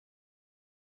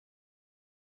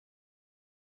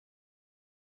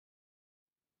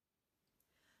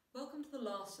Welcome to the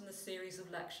last in the series of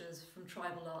lectures from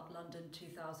Tribal Art London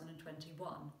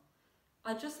 2021.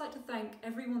 I'd just like to thank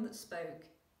everyone that spoke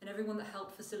and everyone that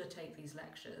helped facilitate these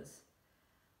lectures.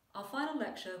 Our final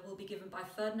lecture will be given by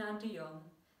Ferdinand de Jong,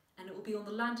 and it will be on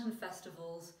the Lantern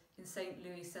Festivals in St.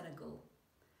 Louis, Senegal.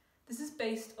 This is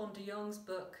based on de Jong's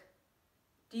book,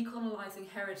 Decolonizing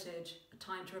Heritage, A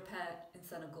Time to Repair in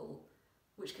Senegal,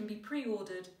 which can be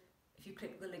pre-ordered if you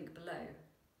click the link below.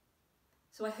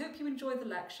 So I hope you enjoyed the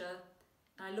lecture,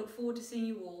 and I look forward to seeing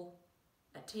you all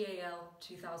at TAL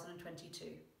 2022.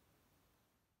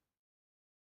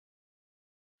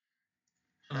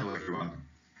 Hello everyone,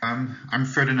 I'm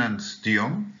Ferdinand de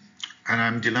Jong, and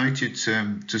I'm delighted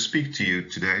to speak to you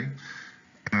today.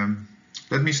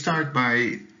 Let me start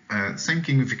by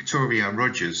thanking Victoria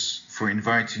Rogers for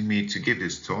inviting me to give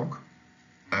this talk,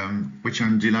 which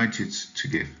I'm delighted to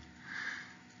give.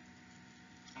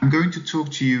 I'm going to talk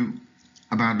to you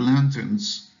about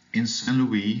lanterns in St.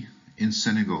 Louis in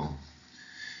Senegal.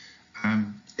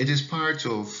 It is part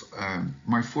of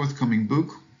my forthcoming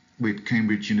book with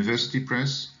Cambridge University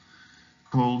Press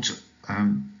called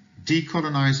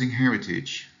Decolonizing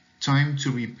Heritage, Time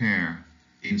to Repair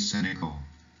in Senegal.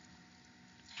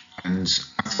 And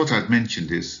I thought I'd mention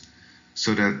this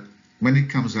so that when it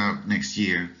comes out next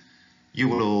year, you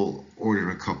will all order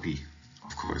a copy,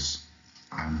 of course,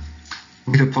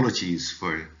 with apologies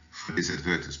for this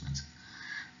advertisement.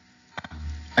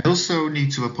 I also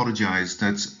need to apologize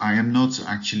that I am not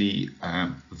actually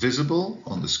visible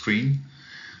on the screen.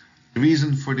 The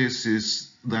reason for this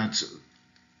is that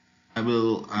I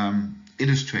will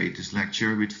illustrate this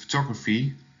lecture with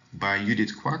photography by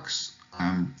Judith Quax,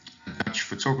 a Dutch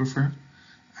photographer,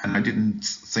 and I didn't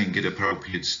think it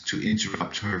appropriate to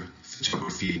interrupt her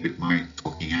photography with my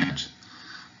talking head.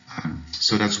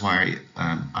 So that's why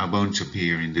I won't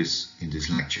appear in this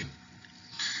lecture.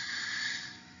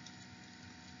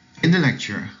 In the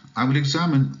lecture, I will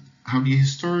examine how the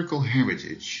historical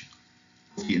heritage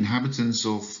of the inhabitants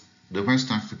of the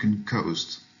West African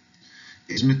coast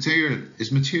is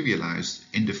materialized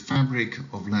in the fabric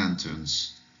of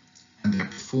lanterns and their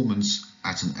performance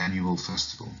at an annual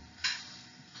festival.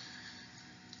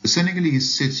 The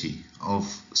Senegalese city of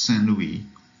St. Louis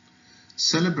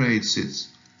celebrates its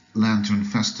Lantern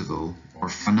Festival, or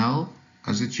Fanal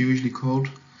as it's usually called,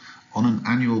 on an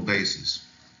annual basis.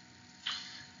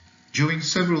 During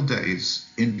several days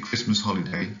in the Christmas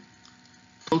holiday,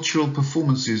 cultural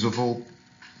performances of all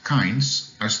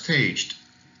kinds are staged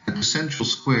at the central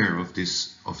square of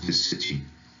this city.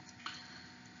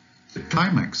 The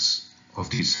climax of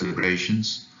these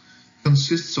celebrations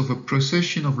consists of a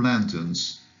procession of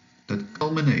lanterns that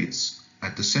culminates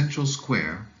at the central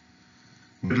square,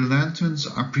 where the lanterns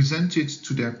are presented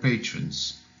to their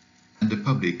patrons and the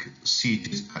public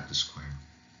seated at the square.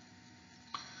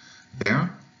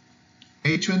 There,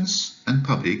 patrons and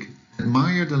public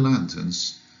admire the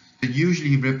lanterns that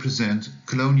usually represent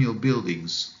colonial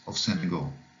buildings of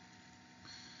Senegal.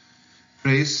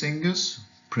 Praise singers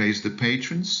praise the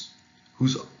patrons,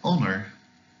 whose honor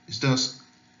is thus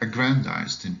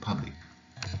aggrandized in public.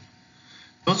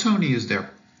 Not only is their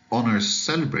honor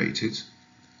celebrated,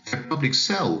 their public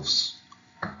selves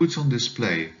are put on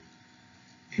display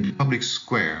in the public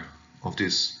square of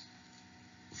this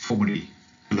formerly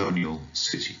colonial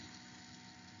city.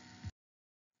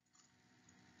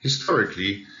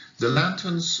 Historically, the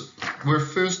lanterns were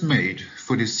first made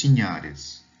for the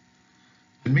signares,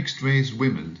 the mixed-race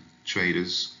women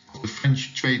traders of the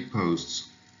French trade posts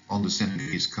on the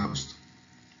Senegalese coast.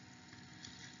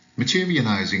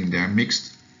 Materializing their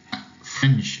mixed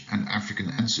French and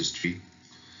African ancestry,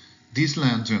 these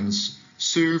lanterns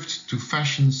served to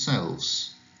fashion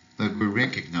selves that were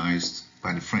recognized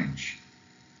by the French.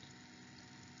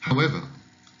 However,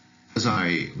 as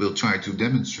I will try to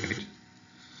demonstrate,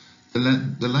 the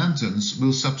lanterns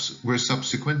were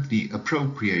subsequently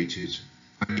appropriated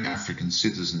by the African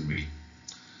citizenry,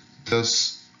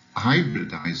 thus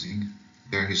hybridizing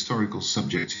their historical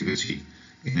subjectivity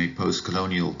in a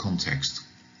post-colonial context.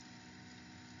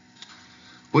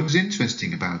 What is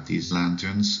interesting about these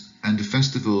lanterns and the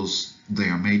festivals they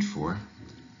are made for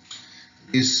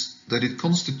is that it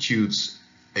constitutes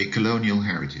a colonial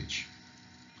heritage.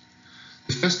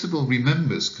 The festival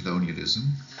remembers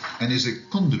colonialism and is a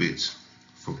conduit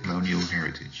for colonial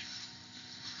heritage.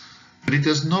 But it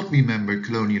does not remember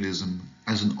colonialism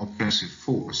as an oppressive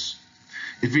force.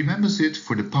 It remembers it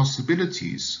for the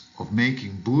possibilities of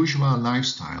making bourgeois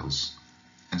lifestyles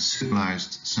and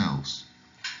civilized selves.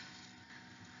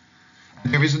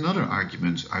 And there is another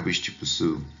argument I wish to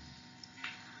pursue.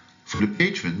 For the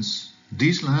patrons,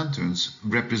 these lanterns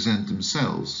represent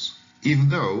themselves even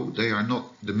though they are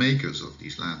not the makers of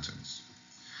these lanterns.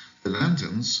 The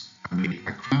lanterns are made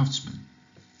by craftsmen.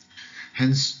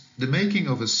 Hence, the making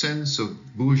of a sense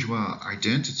of bourgeois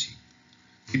identity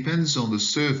depends on the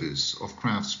service of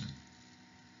craftsmen.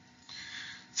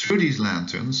 Through these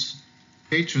lanterns,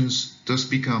 patrons thus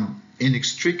become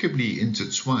inextricably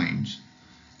intertwined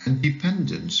and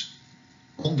dependent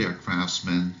on their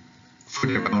craftsmen for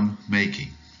their own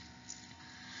making.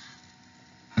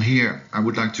 And here I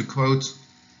would like to quote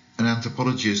an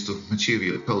anthropologist of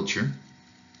material culture,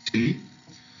 Tilly,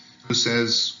 who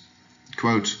says,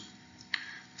 quote,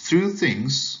 "Through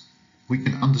things we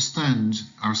can understand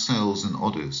ourselves and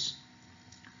others,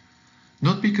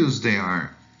 not because they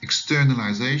are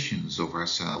externalizations of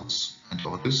ourselves and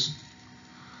others,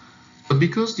 but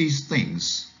because these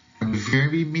things are the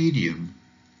very medium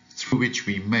through which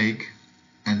we make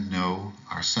and know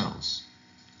ourselves."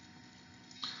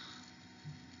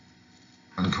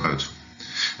 Unquote.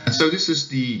 And so this is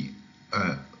the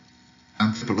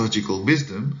anthropological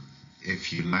wisdom,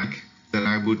 if you like, that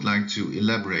I would like to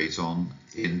elaborate on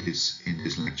in this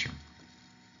lecture.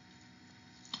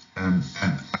 And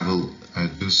I will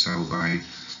do so by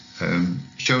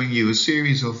showing you a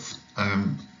series of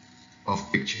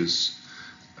pictures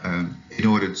in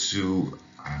order to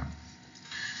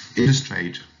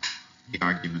illustrate the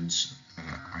arguments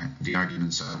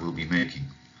I will be making.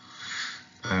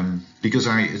 Because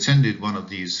I attended one of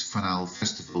these Fanal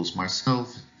festivals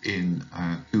myself in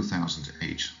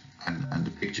 2008, and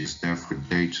the pictures therefore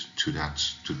date to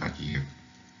that year.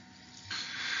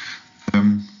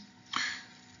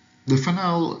 The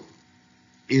Fanal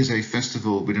is a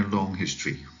festival with a long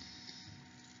history.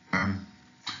 And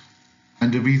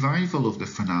the revival of the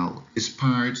Fanal is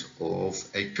part of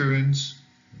a current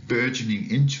burgeoning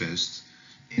interest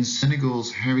in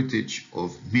Senegal's heritage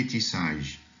of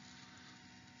métissage,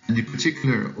 and in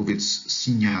particular of its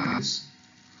signares,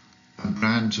 a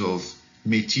brand of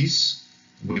métis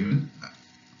women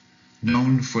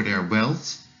known for their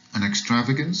wealth and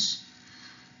extravagance,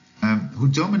 who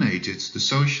dominated the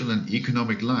social and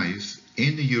economic life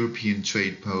in the European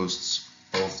trade posts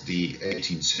of the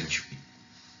 18th century.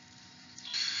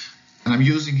 And I'm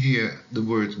using here the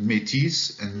word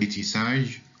métis and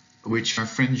métissage, which are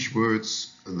French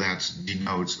words that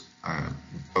denote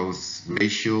both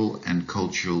racial and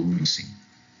cultural mixing.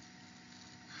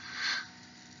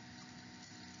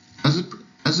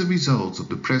 As a result of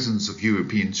the presence of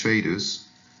European traders,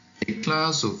 a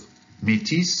class of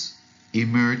métis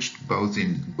emerged both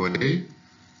in Bordeaux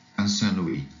and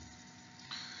Saint-Louis.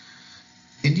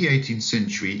 In the 18th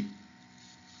century,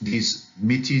 these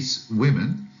métis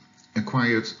women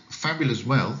acquired fabulous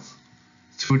wealth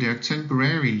through their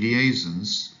temporary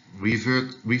liaisons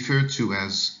referred to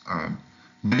as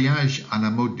mariage à la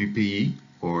mode du pays,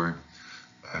 or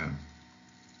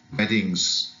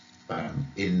weddings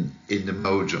in the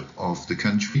mode of the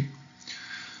country,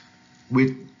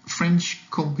 with French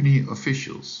company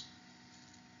officials.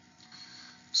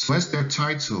 So as their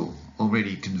title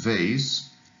already conveys,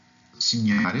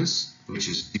 signares, which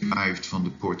is derived from the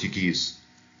Portuguese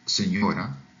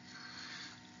senhora,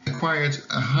 acquired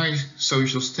a high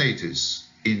social status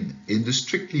in the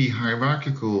strictly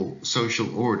hierarchical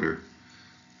social order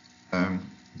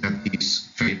that these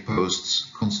trade posts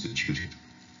constituted.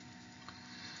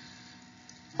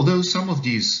 Although some of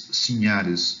these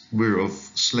signares were of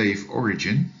slave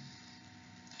origin,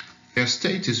 their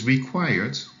status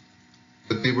required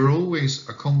that they were always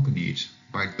accompanied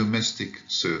by domestic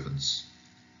servants,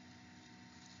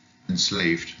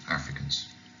 enslaved Africans.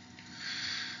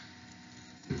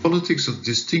 The politics of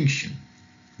distinction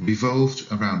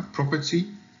revolved around property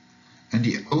and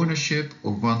the ownership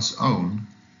of one's own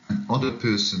and other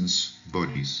persons'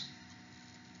 bodies.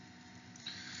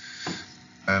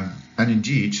 And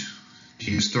indeed, the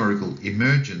historical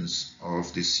emergence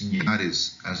of the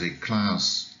signares as a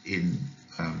class in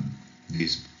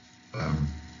these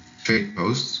trade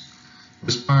posts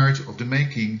was part of the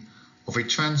making of a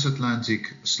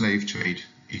transatlantic slave trade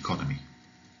economy.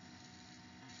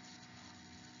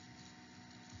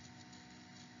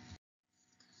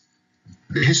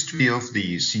 The history of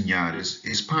the signares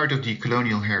is part of the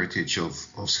colonial heritage of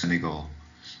Senegal,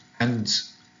 and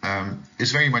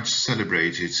is very much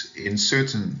celebrated in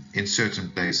certain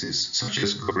places, such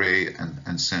as Gorée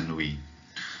and Saint-Louis.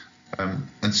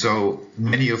 And so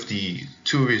many of the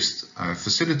tourist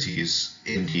facilities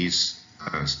in these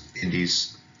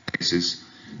places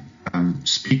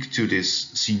speak to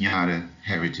this signare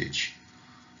heritage.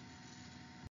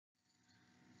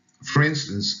 For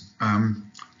instance,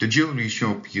 the jewelry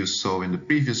shop you saw in the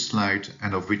previous slide,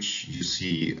 and of which you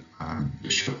see the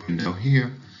shop window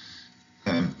here,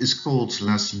 is called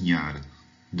La Signare,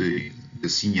 the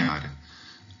Signare,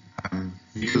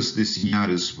 because the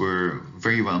Signares were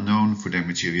very well known for their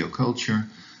material culture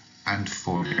and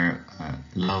for their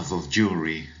love of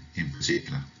jewelry in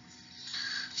particular.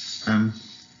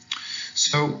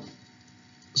 So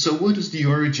what is the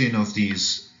origin of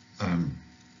these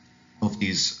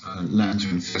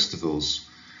lantern festivals?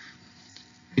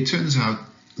 It turns out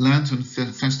lantern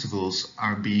festivals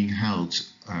are being held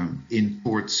in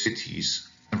port cities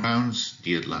around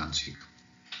the Atlantic,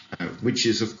 which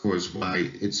is of course why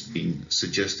it's been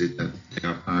suggested that they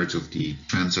are part of the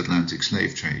transatlantic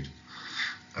slave trade.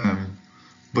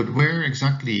 But where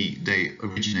exactly they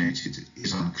originated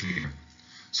is unclear.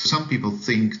 So some people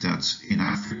think that in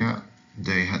Africa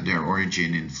they had their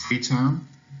origin in Freetown.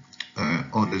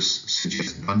 Others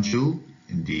suggest Banjul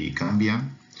in the Gambia.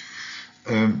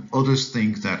 Others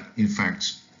think that in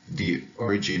fact the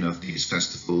origin of these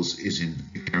festivals is in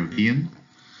the Caribbean.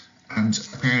 And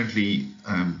apparently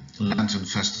lantern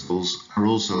festivals are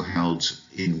also held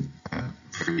in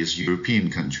various European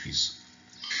countries.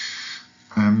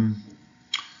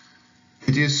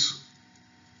 It is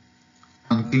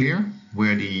unclear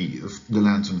where the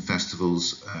lantern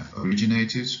festivals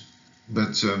originated,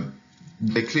 but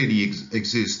they clearly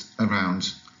exist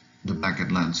around the Black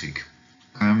Atlantic.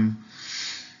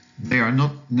 They are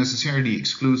not necessarily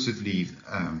exclusively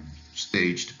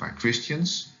staged by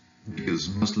Christians, because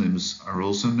Muslims are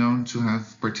also known to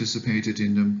have participated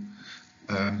in them.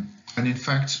 And in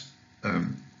fact,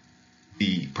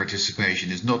 the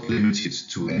participation is not limited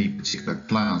to any particular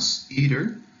class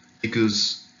either,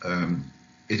 because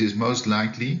it is most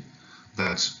likely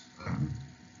that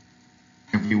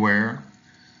everywhere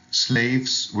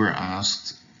slaves were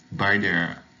asked by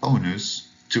their owners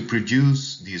to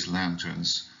produce these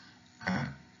lanterns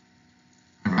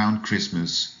around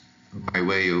Christmas by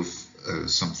way of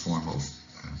some form of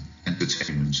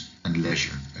entertainment and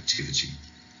leisure activity.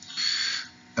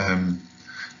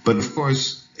 But of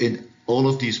course, in all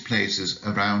of these places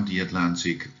around the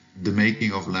Atlantic, the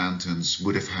making of lanterns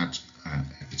would have had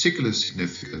a particular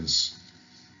significance,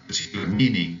 particular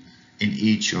meaning in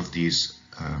each of these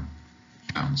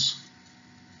towns.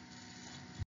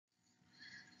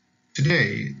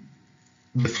 Today,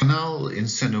 the Fanal in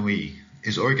Senoi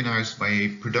is organized by a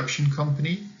production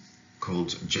company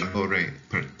called Jamboree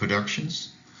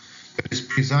Productions, that is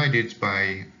presided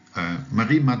by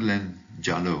Marie-Madeleine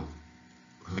Diallo,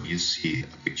 who you see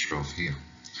a picture of here.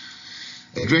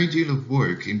 A great deal of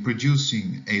work in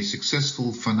producing a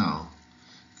successful fanal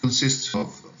consists of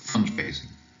fundraising.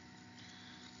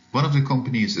 One of the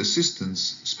company's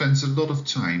assistants spends a lot of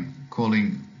time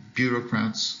calling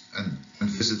bureaucrats and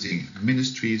visiting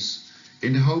ministries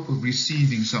in the hope of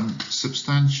receiving some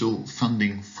substantial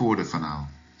funding for the fanal.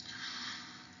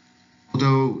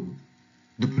 Although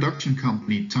the production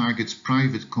company targets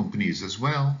private companies as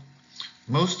well,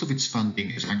 most of its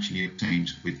funding is actually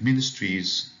obtained with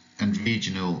ministries and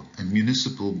regional and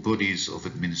municipal bodies of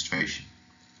administration.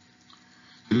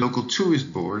 The local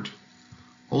tourist board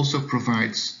also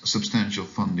provides substantial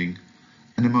funding,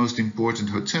 and the most important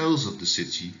hotels of the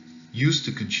city used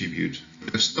to contribute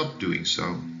but have stopped doing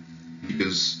so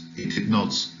because it did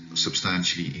not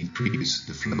substantially increase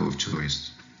the flow of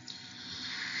tourists.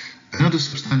 Another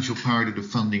substantial part of the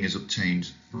funding is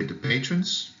obtained with the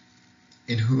patrons,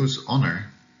 in whose honor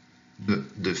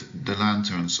the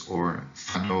lanterns or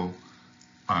fanaux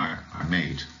are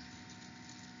made.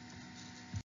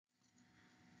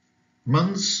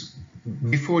 Months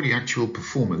before the actual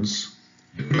performance,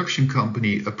 the production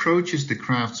company approaches the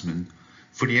craftsmen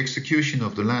for the execution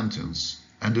of the lanterns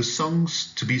and the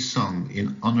songs to be sung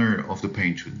in honor of the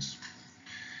patrons.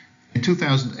 In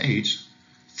 2008,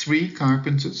 3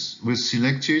 carpenters were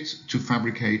selected to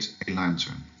fabricate a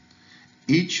lantern.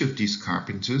 Each of these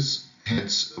carpenters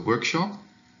heads a workshop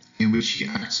in which he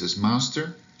acts as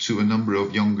master to a number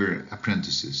of younger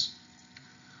apprentices.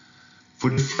 For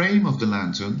the frame of the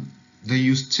lantern, they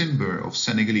use timber of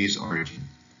Senegalese origin.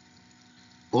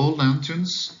 All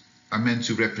lanterns are meant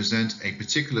to represent a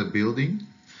particular building,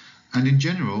 and in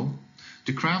general,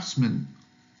 the craftsmen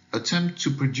attempt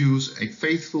to produce a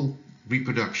faithful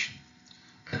reproduction,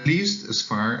 at least as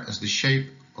far as the shape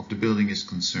of the building is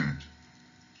concerned.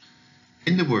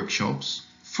 In the workshops,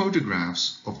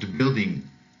 photographs of the building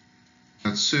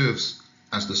that serves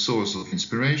as the source of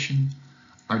inspiration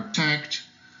are tagged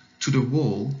to the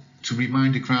wall to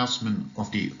remind the craftsman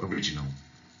of the original.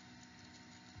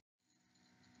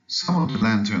 Some of the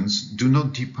lanterns do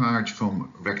not depart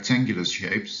from rectangular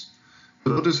shapes,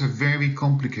 but others have very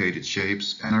complicated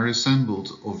shapes and are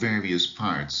assembled of various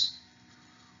parts.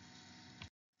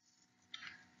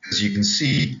 As you can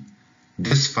see,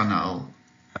 this fanal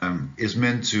is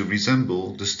meant to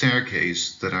resemble the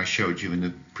staircase that I showed you in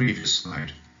the previous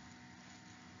slide.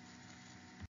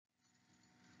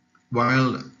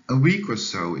 While a week or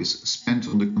so is spent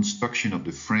on the construction of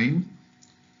the frame,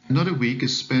 another week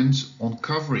is spent on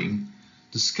covering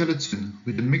the skeleton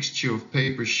with a mixture of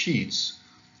paper sheets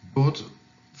bought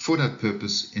for that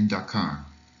purpose in Dakar.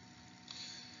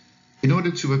 In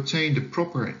order to obtain the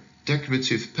proper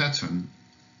decorative pattern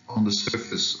on the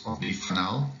surface of the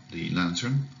fanal, the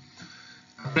lantern,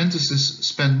 apprentices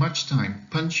spend much time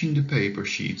punching the paper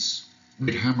sheets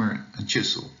with hammer and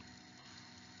chisel.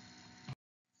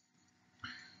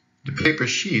 The paper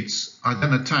sheets are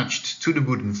then attached to the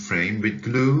wooden frame with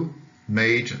glue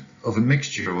made of a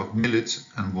mixture of millet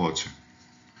and water.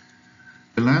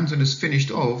 The lantern is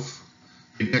finished off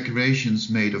with decorations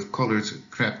made of colored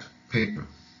crepe paper.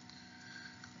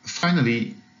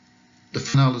 Finally, the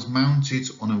fanal is mounted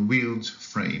on a wheeled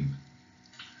frame.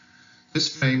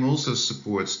 This frame also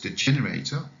supports the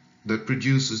generator that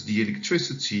produces the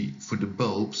electricity for the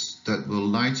bulbs that will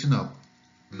lighten up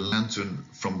the lantern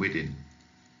from within.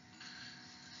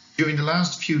 During the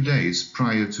last few days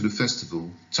prior to the festival,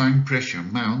 time pressure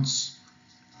mounts,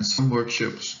 and some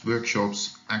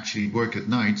workshops actually work at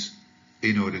night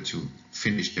in order to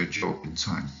finish their job in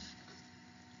time.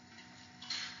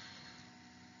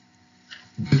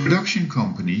 The production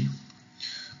company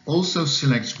also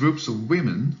selects groups of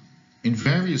women in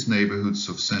various neighborhoods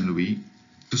of Saint Louis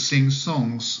to sing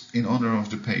songs in honor of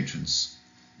the patrons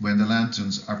when the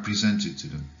lanterns are presented to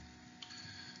them.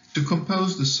 To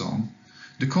compose the song,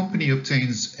 the company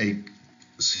obtains a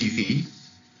CV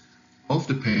of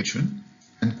the patron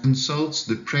and consults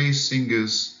the praise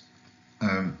singers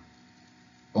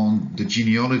on the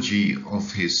genealogy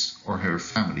of his or her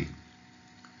family.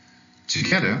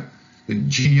 Together, the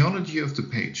genealogy of the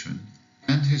patron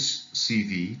and his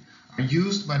CV are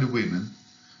used by the women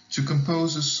to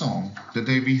compose a song that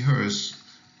they rehearse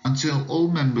until all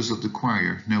members of the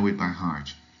choir know it by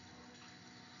heart.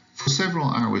 For several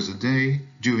hours a day,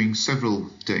 during several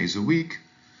days a week,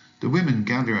 the women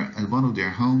gather at one of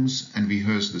their homes and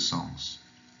rehearse the songs.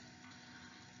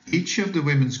 Each of the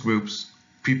women's groups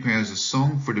prepares a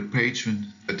song for the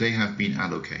patron that they have been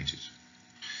allocated.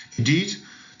 Indeed,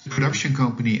 the production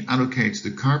company allocates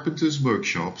the carpenters'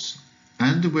 workshops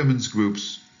and the women's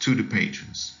groups to the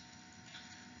patrons.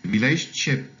 The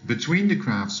relationship between the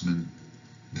craftsmen,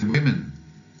 the women,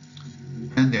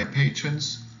 and their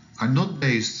patrons are not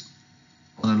based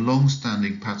on a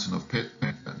long-standing pattern of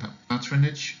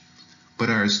patronage,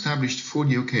 but are established for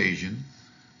the occasion,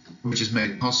 which is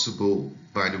made possible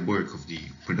by the work of the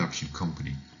production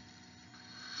company.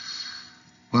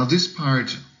 While this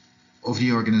part of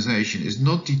the organization is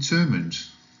not determined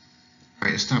by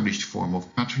established form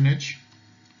of patronage,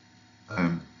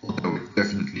 although it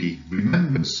definitely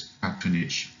remembers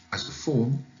patronage as a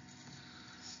form,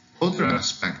 other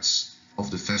aspects of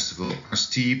the festival are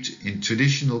steeped in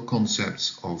traditional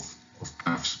concepts of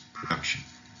crafts production.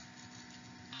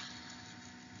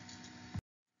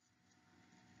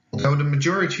 Although the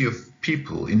majority of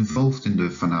people involved in the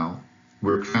fanal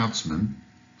were craftsmen,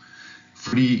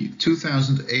 for the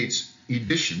 2008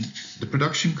 edition, the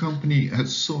production company had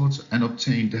sought and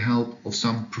obtained the help of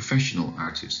some professional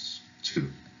artists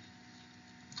too.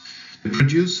 The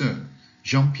producer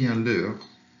Jean-Pierre Leur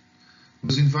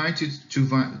was invited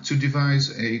to devise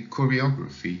a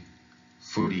choreography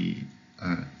for the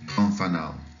Grand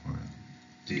Fanal, or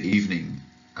the evening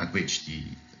at which the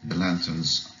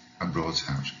lanterns are brought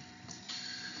out.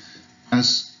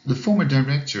 As the former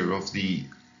director of the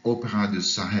Opéra de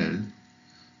Sahel,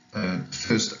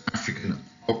 first African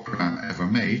opera ever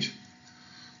made,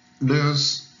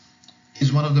 Leur's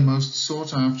is one of the most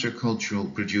sought-after cultural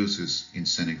producers in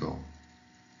Senegal.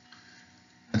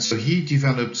 And so he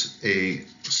developed a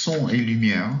son et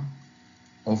lumière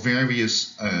of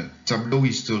various tableaux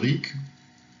historiques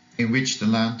in which the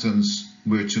lanterns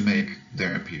were to make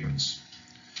their appearance.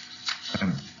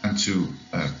 And to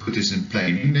put this in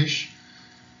plain English,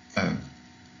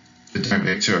 the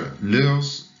director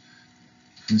Leur's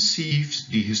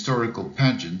conceived the historical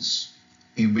pageants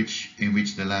in which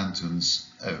the lanterns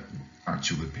are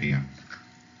to appear.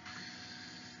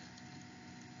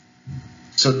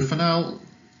 So the fanal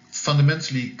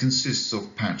fundamentally consists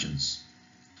of pageants,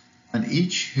 and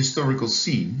each historical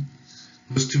scene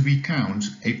was to recount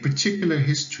a particular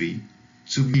history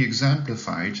to be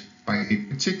exemplified by a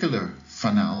particular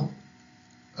fanal,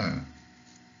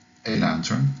 a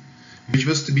lantern, which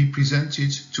was to be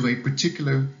presented to a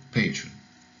particular patron.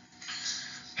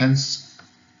 Hence,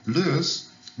 Leur's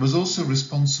was also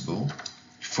responsible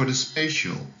for the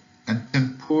spatial and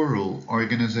temporal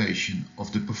organization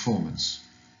of the performance,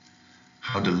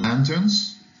 how the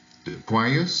lanterns, the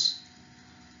choirs,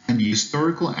 and the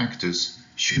historical actors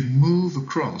should move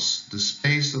across the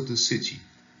space of the city,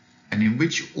 and in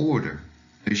which order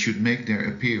they should make their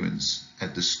appearance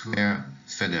at the square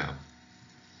Federbe.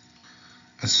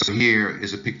 And so here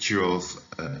is a picture of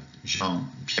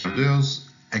Jean-Pierre Leurs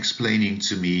explaining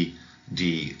to me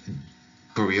the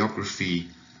choreography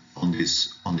on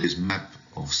this map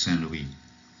of Saint Louis,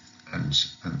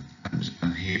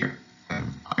 and here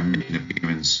I made an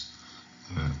appearance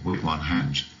with one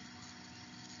hand.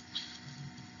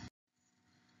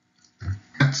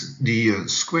 At the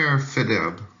square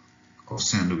Federbe of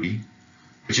Saint Louis,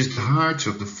 which is the heart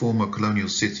of the former colonial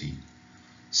city,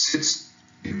 sits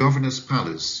the governor's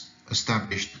palace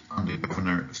established under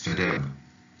Governor Federbe,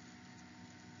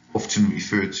 often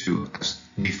referred to as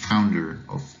the founder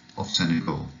of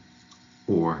Senegal,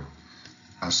 or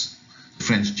as the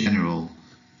French general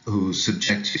who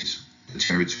subjected the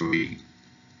territory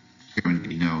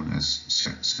currently known as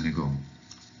Senegal.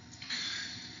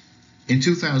 In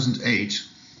 2008,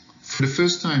 for the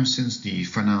first time since the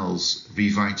Fanal's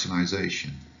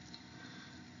revitalization,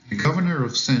 the governor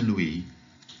of Saint Louis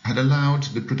had allowed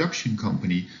the production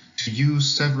company to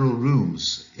use several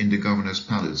rooms in the governor's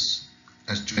palace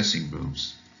as dressing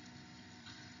rooms.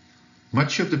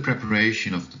 Much of the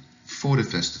preparation for the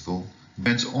festival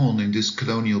went on in this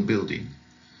colonial building,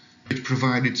 which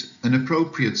provided an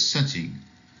appropriate setting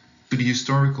to the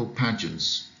historical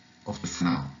pageants of the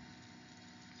Fanal.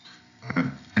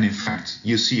 And in fact,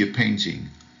 you see a painting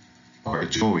or a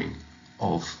drawing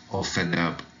of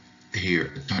Federbe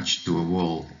here attached to a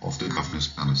wall of the governor's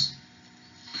palace.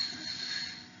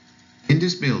 In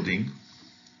this building,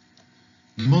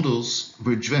 the models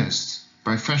were dressed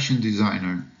by fashion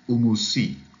designer Oumou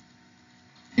Sy,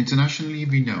 internationally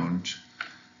renowned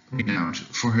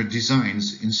for her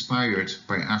designs inspired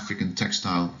by African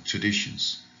textile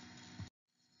traditions.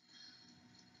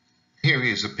 Here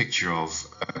is a picture of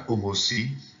Oumou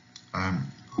Sy,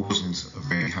 who wasn't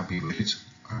very happy with it,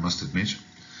 I must admit.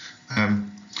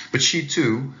 But she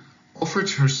too offered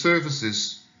her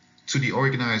services to the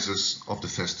organizers of the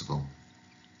festival.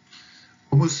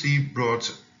 Oumou Sy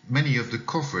brought many of the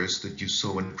covers that you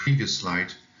saw in the previous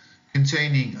slide,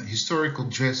 containing historical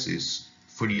dresses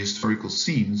for the historical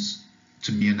scenes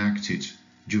to be enacted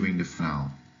during the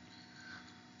Fanal.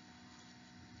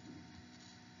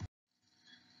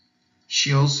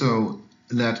 She also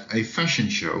led a fashion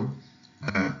show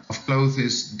of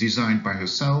clothes designed by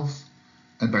herself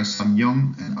and by some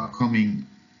young and upcoming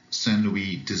Saint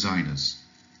Louis designers.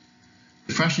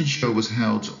 The fashion show was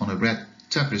held on a red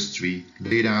tapestry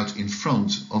laid out in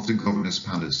front of the governor's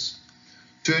palace,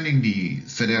 turning the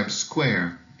Federbe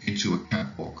Square into a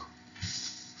catwalk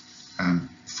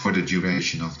for the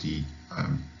duration of the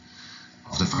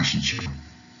fashion show.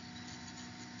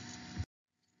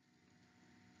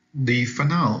 The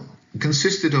Fanal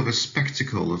consisted of a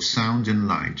spectacle of sound and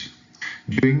light,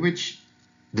 during which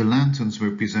the lanterns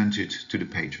were presented to the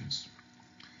patrons.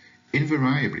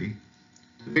 Invariably,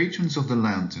 the patrons of the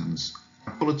lanterns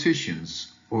are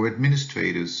politicians or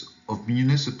administrators of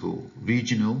municipal,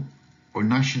 regional, or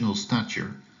national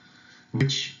stature,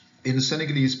 which, in the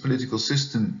Senegalese political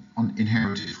system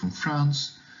inherited from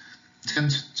France,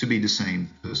 tend to be the same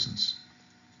persons.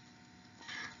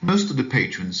 Most of the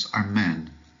patrons are men,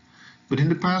 but in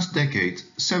the past decade,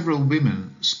 several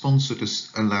women sponsored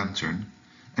a lantern,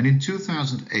 and in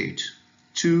 2008,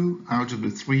 2 out of the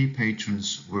 3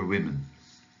 patrons were women.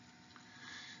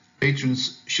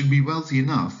 Patrons should be wealthy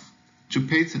enough to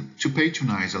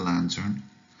patronize a lantern,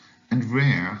 and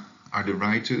rare are the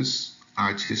writers,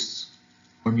 artists,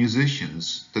 or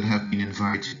musicians that have been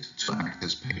invited to act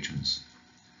as patrons.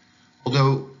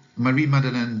 Although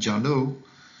Marie-Madeleine Jalot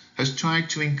has tried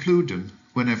to include them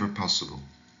whenever possible.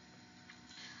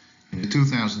 In the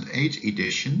 2008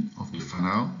 edition of the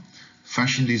Fanal,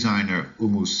 fashion designer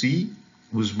Oumou Sy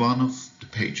was one of the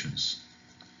patrons.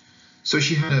 So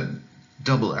she had a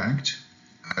double act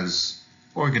as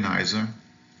organizer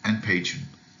and patron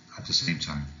at the same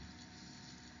time.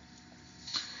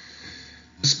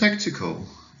 The spectacle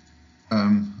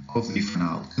of the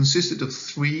Fanal consisted of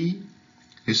 3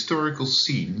 historical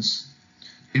scenes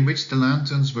in which the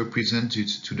lanterns were presented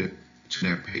to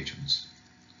their patrons.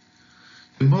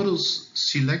 The models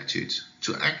selected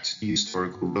to act the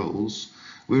historical roles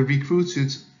were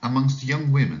recruited amongst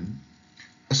young women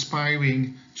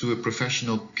aspiring to a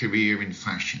professional career in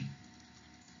fashion.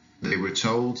 They were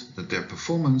told that their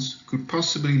performance could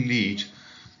possibly lead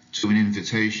to an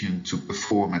invitation to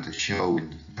perform at a show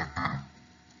in Dakar.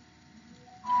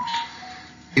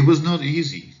 It was not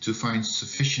easy to find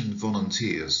sufficient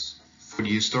volunteers for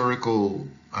the historical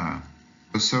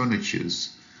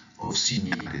personages of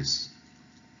Signades,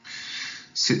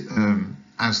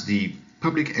 as the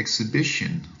public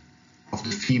exhibition of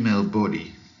the female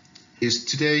body is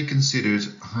today considered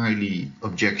highly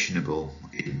objectionable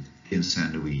in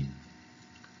Saint-Louis.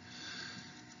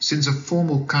 Since a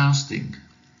formal casting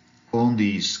on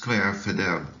the Square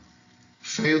Federbe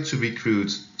failed to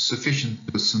recruit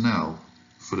sufficient personnel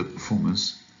for the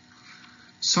performance,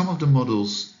 some of the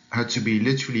models had to be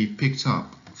literally picked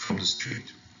up from the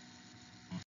street.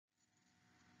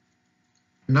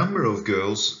 A number of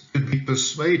girls could be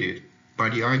persuaded by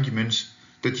the argument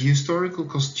that the historical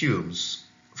costumes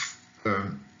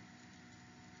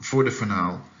for the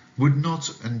finale would not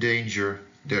endanger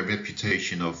their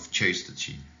reputation of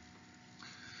chastity.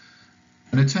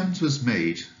 An attempt was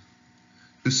made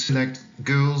to select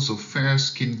girls of fair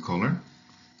skin color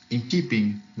in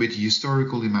keeping with the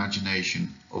historical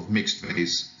imagination of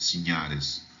mixed-race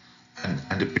Signades.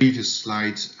 And the previous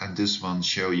slides and this one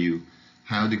show you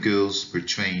how the girls were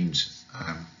trained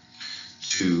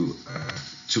to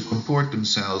comport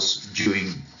themselves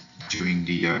during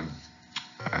the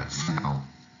finale.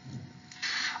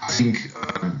 I think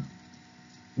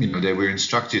they were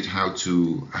instructed how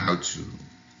to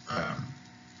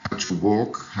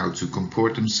walk, how to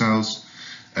comport themselves,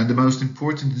 and the most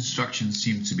important instructions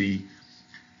seem to be,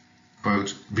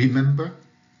 quote, "Remember,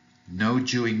 no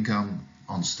chewing gum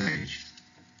on stage,"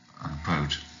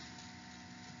 unquote.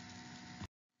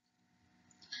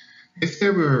 If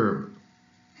there were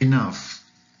enough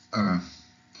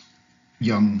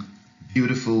young,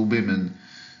 beautiful women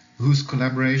whose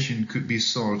collaboration could be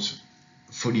sought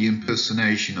for the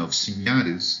impersonation of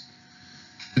Signades,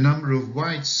 the number of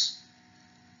whites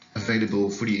available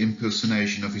for the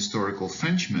impersonation of historical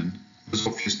Frenchmen was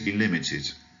obviously limited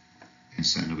in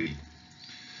Saint-Louis.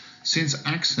 Since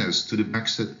access to the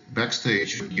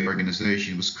backstage of the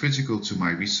organization was critical to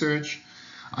my research,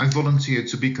 I volunteered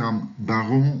to become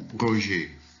Baron Roger,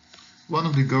 one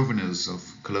of the governors of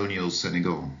colonial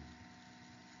Senegal.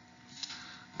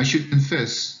 I should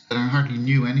confess that I hardly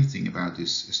knew anything about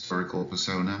this historical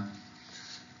persona,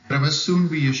 but I was soon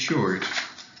reassured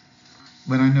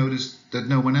when I noticed that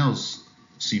no one else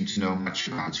seemed to know much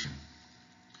about him.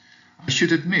 I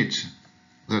should admit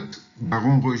that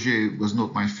Baron Roger was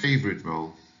not my favorite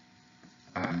role,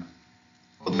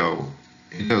 although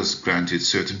it does grant it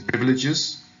certain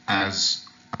privileges as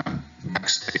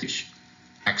backstage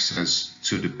access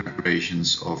to the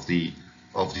preparations of the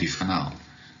finale.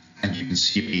 And you can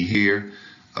see me here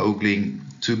ogling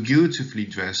two beautifully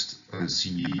dressed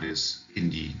Signades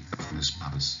in the governor's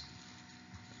palace.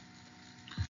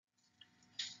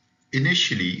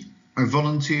 Initially, I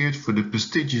volunteered for the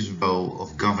prestigious role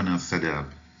of Governor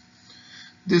Federbe.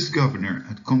 This governor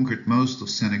had conquered most of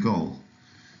Senegal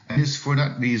and is for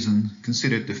that reason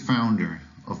considered the founder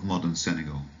of modern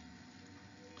Senegal.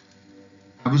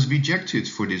 I was rejected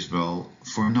for this role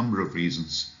for a number of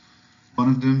reasons. One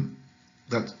of them,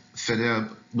 that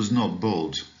Federbe was not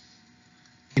bald.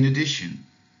 In addition,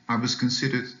 I was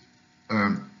considered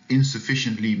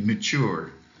insufficiently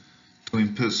mature to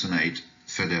impersonate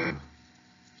Federbe.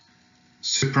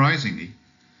 Surprisingly,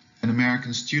 an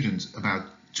American student about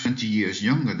 20 years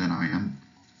younger than I am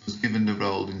was given the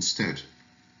role instead.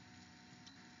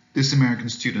 This American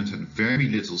student had very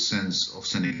little sense of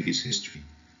Senegalese history.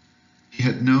 He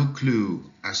had no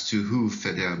clue as to who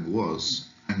Federbe was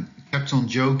and kept on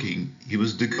joking he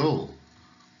was de Gaulle.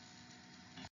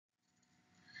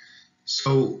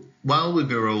 So while we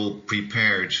were all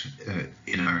prepared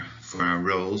for our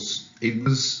roles, it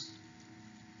was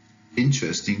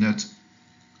interesting that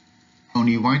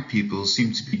only white people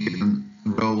seemed to be given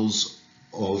roles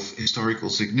of historical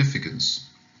significance.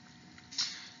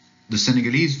 The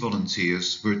Senegalese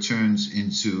volunteers were turned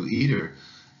into either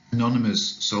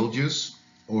anonymous soldiers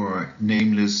or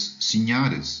nameless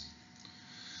Signades.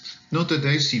 Not that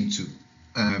they seemed to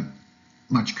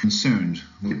much concerned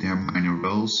with their minor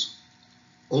roles.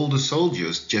 All the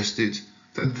soldiers jested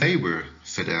that they were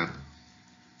Federbe.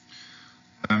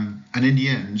 And in the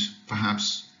end,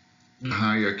 perhaps the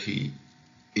hierarchy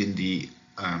in the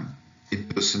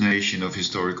impersonation of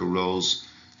historical roles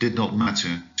did not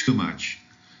matter too much,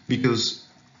 because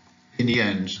in the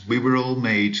end we were all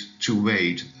made to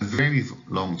wait a very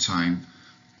long time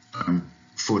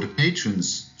for the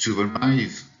patrons to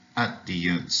arrive at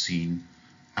the scene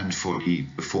and for the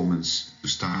performance to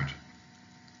start.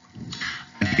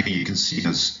 And here you can see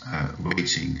us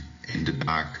waiting in the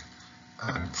dark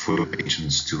for the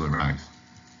patrons to arrive.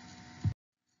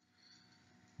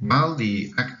 while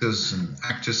the actors and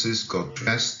actresses got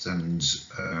dressed and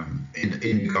in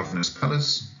the governor's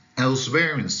palace,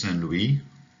 elsewhere in Saint Louis,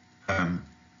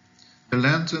 the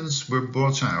lanterns were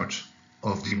brought out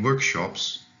of the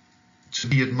workshops to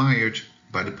be admired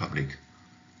by the public.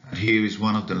 And here is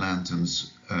one of the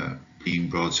lanterns being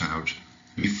brought out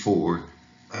before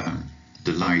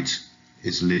the light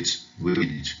is lit within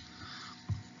it.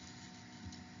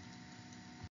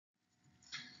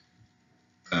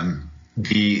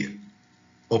 The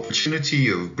opportunity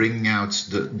of bringing out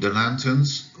the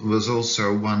lanterns was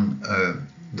also one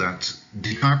that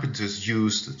the carpenters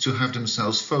used to have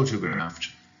themselves photographed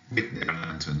with their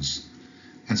lanterns.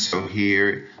 And so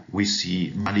here we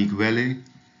see Maliguele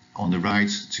on the right,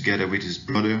 together with his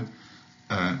brother,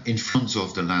 in front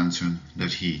of the lantern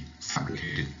that he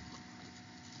fabricated.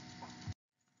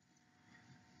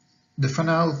 The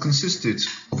fanal consisted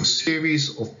of a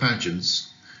series of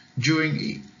pageants,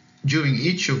 during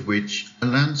each of which a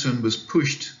lantern was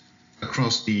pushed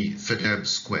across the Fedeb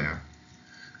square,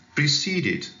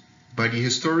 preceded by the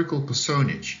historical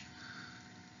personage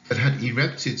that had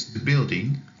erected the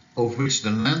building of which the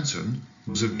lantern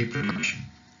was a reproduction.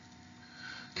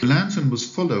 The lantern was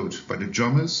followed by the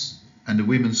drummers and the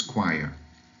women's choir.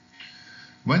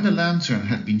 When the lantern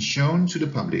had been shown to the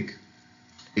public,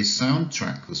 a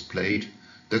soundtrack was played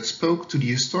that spoke to the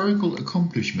historical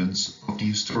accomplishments of the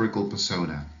historical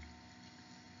persona.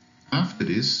 After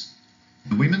this,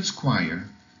 the women's choir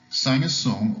sang a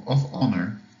song of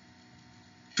honor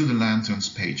to the lantern's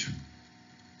patron.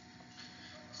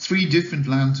 3 different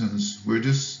lanterns were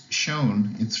thus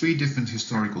shown in 3 different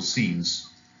historical scenes,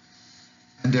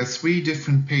 and their 3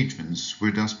 different patrons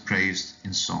were thus praised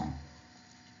in song.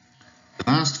 The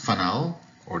last fanal,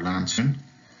 or lantern,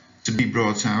 to be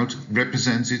brought out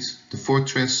represented the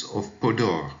fortress of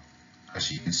Podor,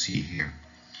 as you can see here,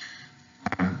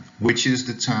 which is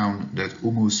the town that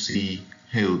Umusi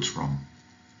hailed from.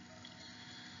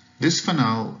 This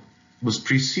fanal was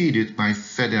preceded by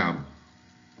Fedab,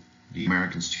 the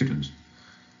American student,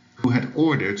 who had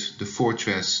ordered the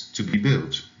fortress to be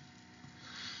built.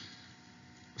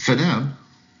 Fedab,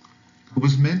 who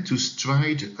was meant to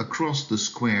stride across the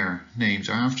square named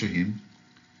after him,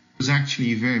 was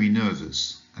actually very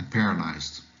nervous and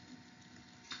paralyzed.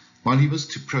 While he was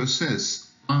to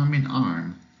process arm in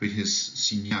arm with his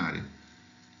signare,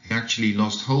 he actually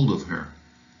lost hold of her,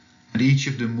 and each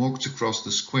of them walked across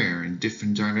the square in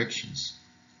different directions.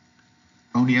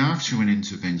 Only after an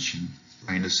intervention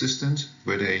by an assistant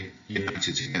were they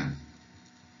united again.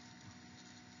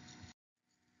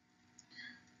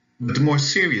 But the more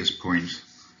serious point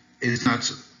is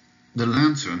that the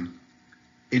lantern,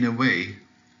 in a way,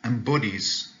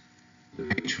 embodies the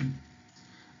patron,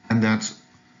 and that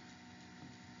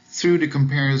through the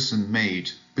comparison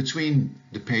made between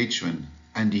the patron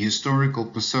and the historical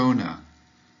persona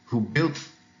who built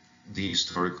the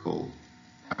historical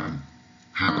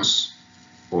house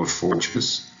or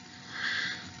fortress,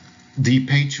 the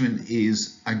patron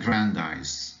is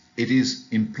aggrandized. It is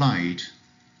implied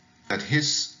that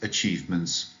his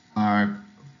achievements are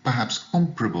perhaps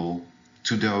comparable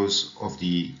to those of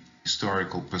the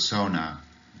historical persona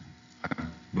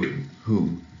with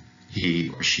whom he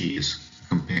or she is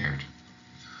compared.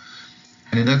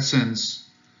 And in that sense,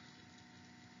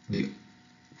 the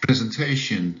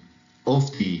presentation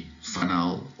of the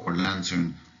fanal or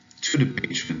lantern to the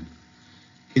patron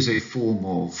is a form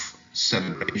of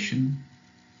celebration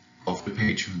of the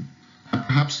patron, and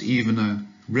perhaps even a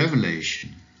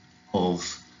revelation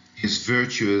of his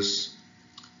virtuous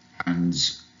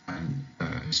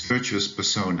his virtuous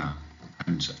persona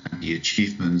and the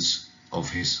achievements of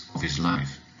his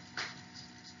life.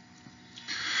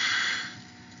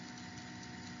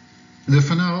 The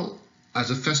fanal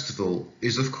as a festival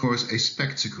is of course a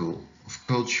spectacle of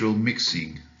cultural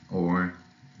mixing, or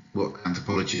what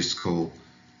anthropologists call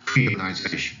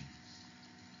creolization.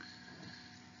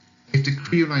 If the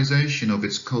creolization of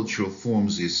its cultural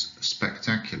forms is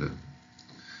spectacular,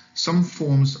 some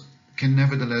forms can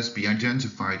nevertheless be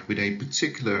identified with a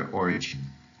particular origin.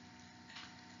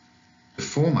 The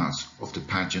format of the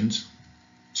pageant,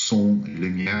 son et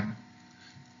lumière,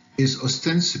 is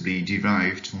ostensibly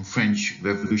derived from French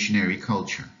revolutionary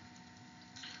culture,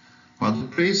 while the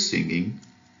praise singing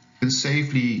can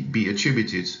safely be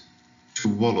attributed to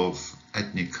Wolof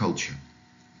ethnic culture.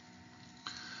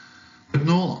 But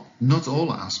not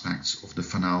all aspects of the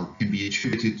fanal can be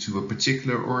attributed to a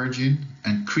particular origin,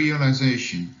 and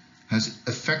creolization has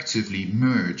effectively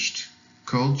merged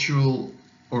cultural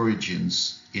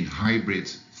origins in hybrid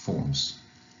forms.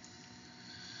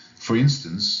 For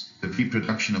instance, the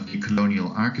reproduction of the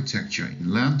colonial architecture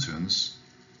in lanterns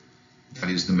that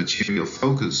is the material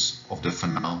focus of the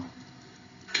fanal,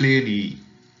 clearly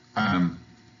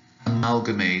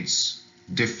amalgamates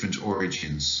different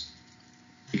origins,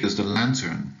 because the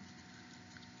lantern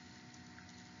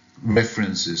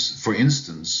references, for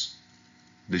instance,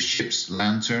 the ship's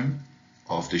lantern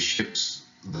of the ships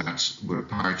that were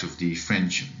part of the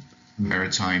French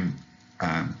maritime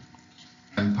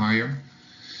empire.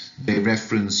 They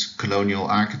reference colonial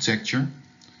architecture,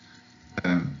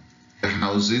 the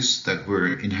houses that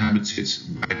were inhabited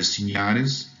by the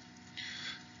signares,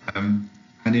 and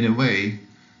in a way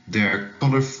their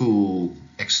colorful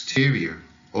exterior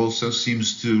also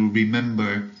seems to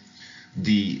remember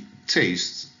the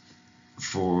taste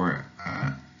for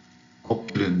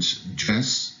opulent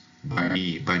dress by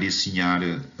the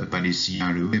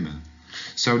signare women.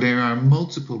 So there are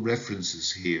multiple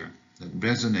references here that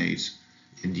resonate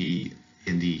in the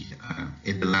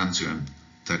lantern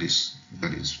that is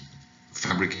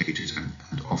fabricated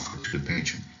and offered to the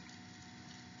patron.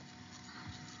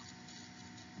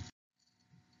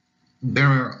 There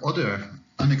are other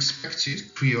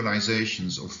unexpected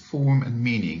creolizations of form and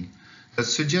meaning that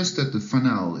suggest that the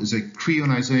fanal is a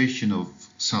creolization of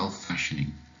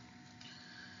self-fashioning.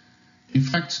 In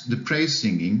fact, the praise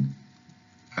singing,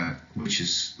 which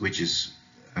is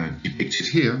depicted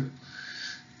here,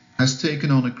 has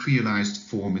taken on a creolized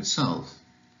form itself,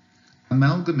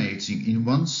 amalgamating in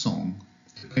one song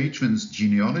the patron's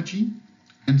genealogy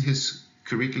and his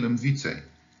curriculum vitae.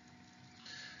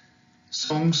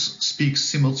 Songs speak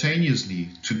simultaneously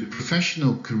to the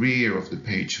professional career of the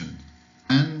patron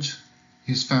and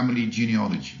his family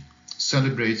genealogy,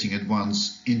 celebrating at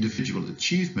once individual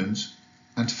achievement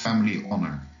and family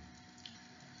honor.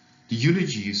 The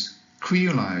eulogies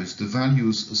creolize the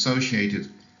values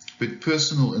associated with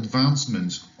personal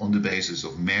advancement on the basis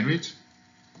of merit,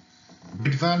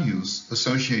 with values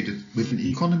associated with an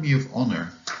economy of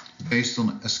honor based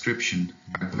on ascription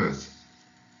by birth.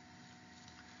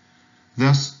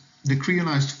 Thus, the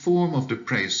creolized form of the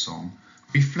praise song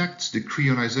reflects the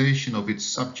creolization of its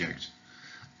subject,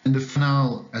 and the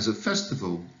fanal as a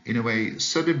festival in a way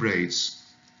celebrates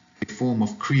a form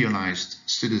of creolized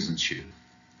citizenship.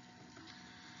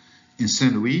 In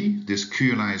Saint Louis, this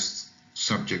creolized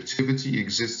subjectivity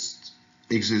exists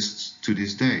to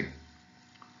this day.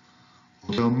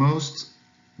 Although most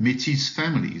Métis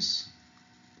families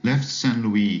left Saint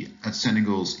Louis at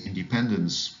Senegal's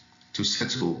independence to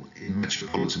settle in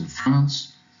metropolitan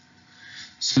France,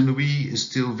 Saint Louis is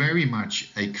still very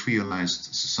much a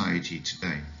creolized society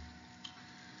today.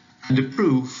 And the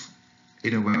proof,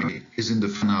 in a way, is in the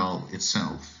fanal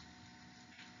itself.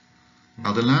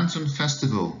 Now, the Lantern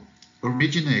Festival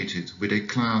originated with a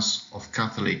class of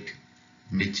Catholic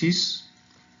Métis.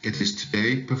 It is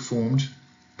today performed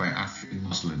by African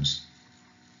Muslims.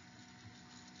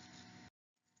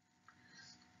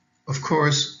 Of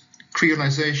course,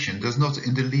 creolization does not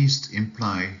in the least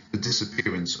imply the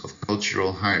disappearance of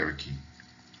cultural hierarchy.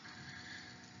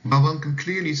 While one can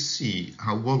clearly see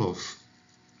how Wolof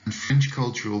and French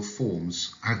cultural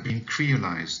forms have been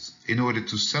creolized in order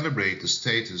to celebrate the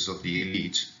status of the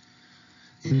elite,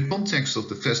 in the context of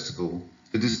the festival,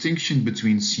 the distinction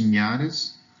between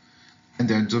signares and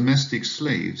their domestic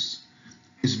slaves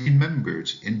is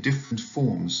remembered in different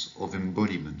forms of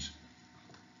embodiment.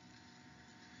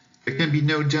 There can be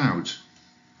no doubt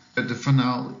that the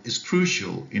fanal is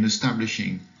crucial in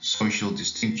establishing social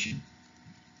distinction.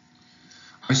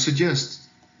 I suggest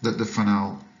that the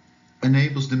fanal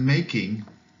enables the making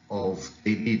of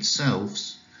elite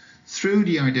selves through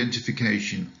the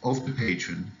identification of the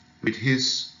patron with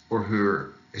his or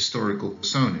her historical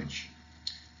personage,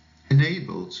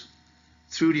 enabled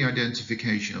through the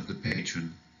identification of the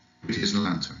patron with his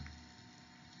lantern.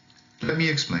 Let me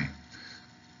explain.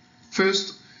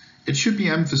 First, it should be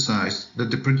emphasized that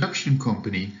the production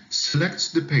company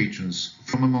selects the patrons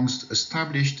from amongst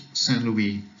established Saint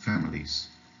Louis families.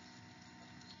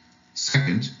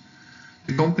 Second,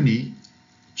 the company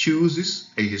chooses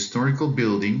a historical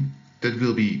building that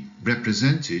will be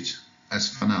represented as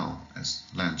fanal, as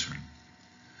lantern.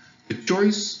 The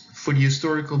choice for the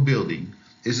historical building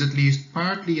is at least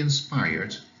partly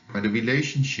inspired by the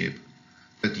relationship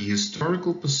that the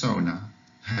historical persona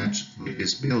had with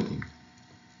this building.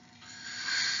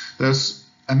 Thus,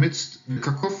 amidst the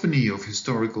cacophony of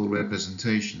historical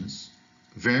representations,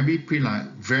 very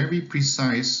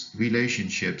precise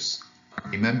relationships are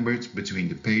remembered between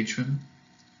the patron,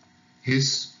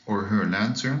 his or her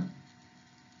lantern,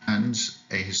 and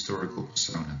a historical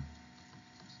persona.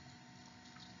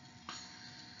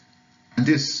 And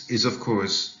this is, of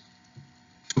course,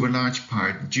 to a large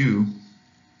part due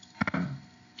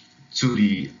to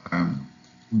the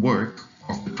work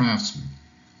of the craftsman.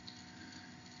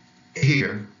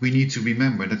 Here we need to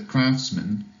remember that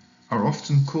craftsmen are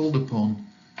often called upon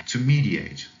to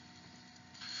mediate.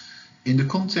 In the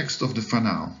context of the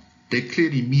fanal, they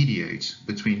clearly mediate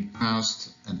between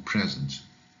past and present.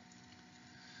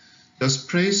 Thus,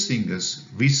 praise singers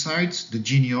recite the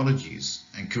genealogies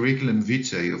and curriculum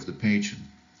vitae of the patron,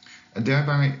 and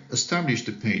thereby establish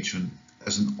the patron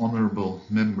as an honorable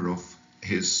member of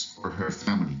his or her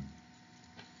family.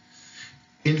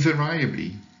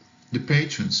 Invariably, the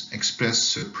patrons express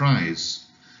surprise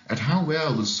at how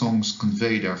well the songs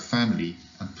convey their family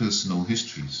and personal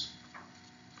histories.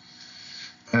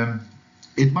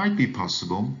 It might be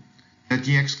possible that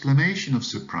the exclamation of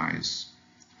surprise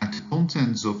at the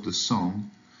contents of the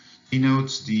song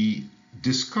denotes the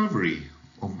discovery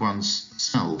of one's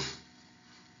self.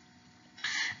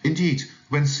 Indeed,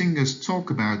 when singers talk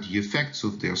about the effects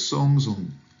of their songs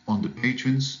on the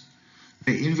patrons,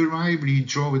 they invariably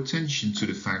draw attention to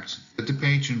the fact that the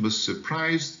patron was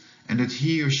surprised and that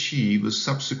he or she was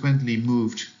subsequently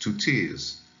moved to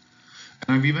tears.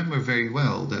 And I remember very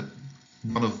well that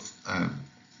one of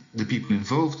the people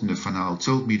involved in the fanal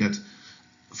told me that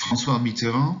François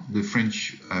Mitterrand, the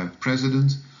French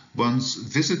president, once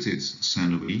visited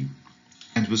Saint-Louis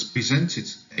and was presented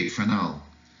a fanal,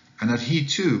 and that he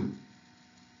too,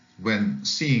 when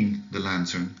seeing the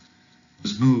lantern,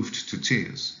 was moved to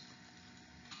tears.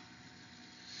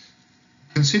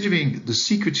 Considering the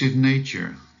secretive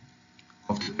nature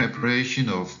of the preparation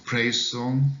of praise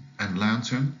song and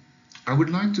lantern, I would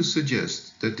like to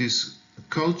suggest that this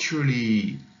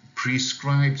culturally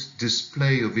prescribed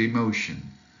display of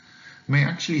emotion may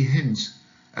actually hint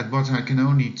at what I can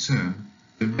only term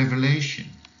the revelation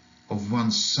of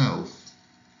one's self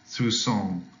through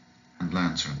song and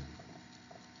lantern.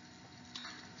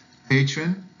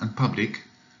 Patron and public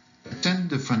attend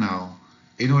the fanal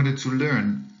in order to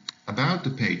learn about the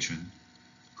patron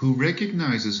who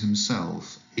recognizes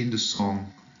himself in the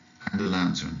song and the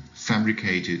lantern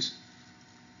fabricated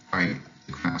by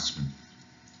the craftsman.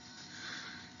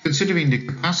 Considering the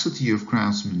capacity of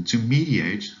craftsmen to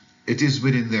mediate, it is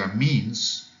within their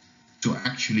means to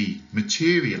actually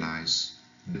materialize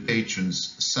the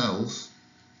patron's self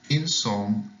in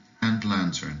song and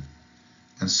lantern,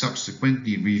 and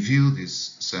subsequently reveal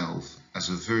this self as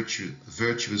a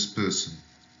virtuous person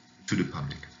to the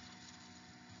public.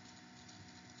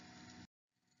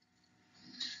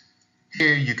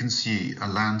 Here you can see a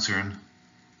lantern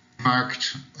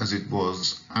parked as it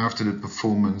was after the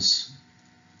performance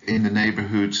in the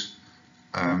neighborhood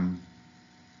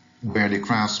where the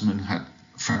craftsman had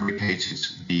fabricated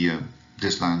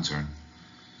this lantern.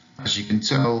 As you can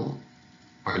tell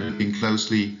by looking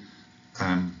closely,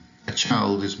 a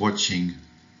child is watching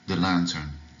the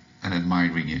lantern and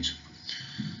admiring it.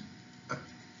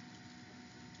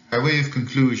 By way of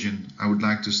conclusion, I would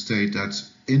like to state that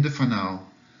in the fanal,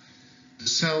 the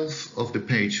self of the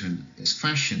patron is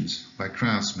fashioned by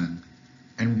craftsmen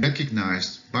and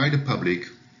recognized by the public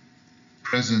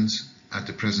present at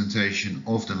the presentation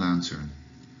of the lantern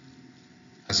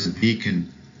as a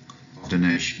beacon of the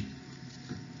nation.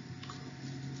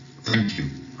 Thank you.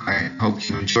 I hope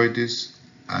you enjoyed this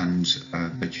and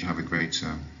that you have a great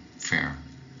fair.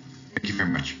 Thank you very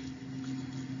much.